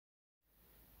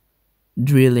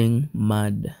Drilling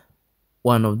mud,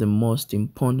 one of the most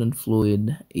important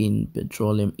fluid in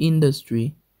petroleum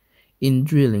industry, in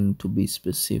drilling to be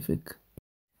specific.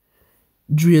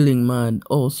 Drilling mud,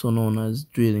 also known as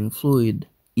drilling fluid,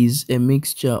 is a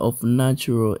mixture of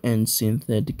natural and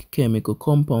synthetic chemical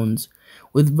compounds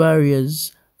with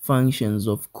various functions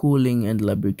of cooling and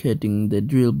lubricating the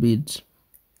drill bit,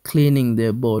 cleaning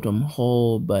the bottom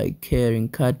hole by carrying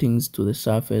cuttings to the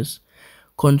surface,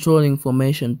 controlling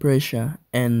formation pressure,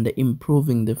 and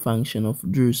improving the function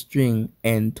of drill string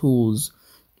and tools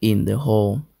in the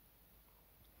hole.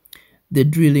 The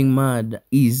drilling mud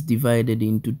is divided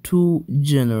into two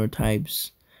general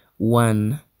types.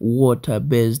 One,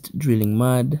 water-based drilling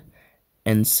mud,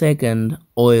 and second,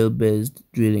 oil-based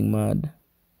drilling mud.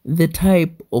 The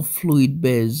type of fluid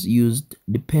base used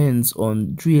depends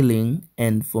on drilling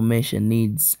and formation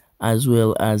needs, as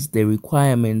well as the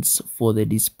requirements for the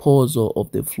disposal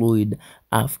of the fluid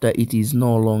after it is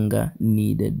no longer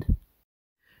needed.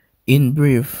 In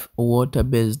brief,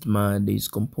 water-based mud is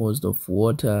composed of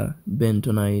water,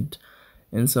 bentonite,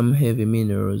 and some heavy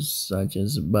minerals such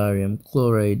as barium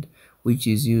chloride, which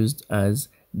is used as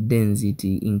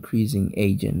density increasing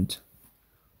agent.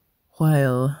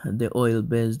 While the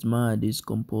oil-based mud is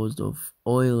composed of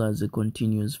oil as a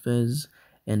continuous phase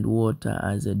and water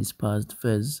as a dispersed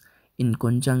phase in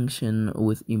conjunction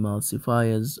with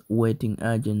emulsifiers, wetting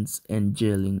agents, and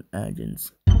gelling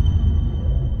agents.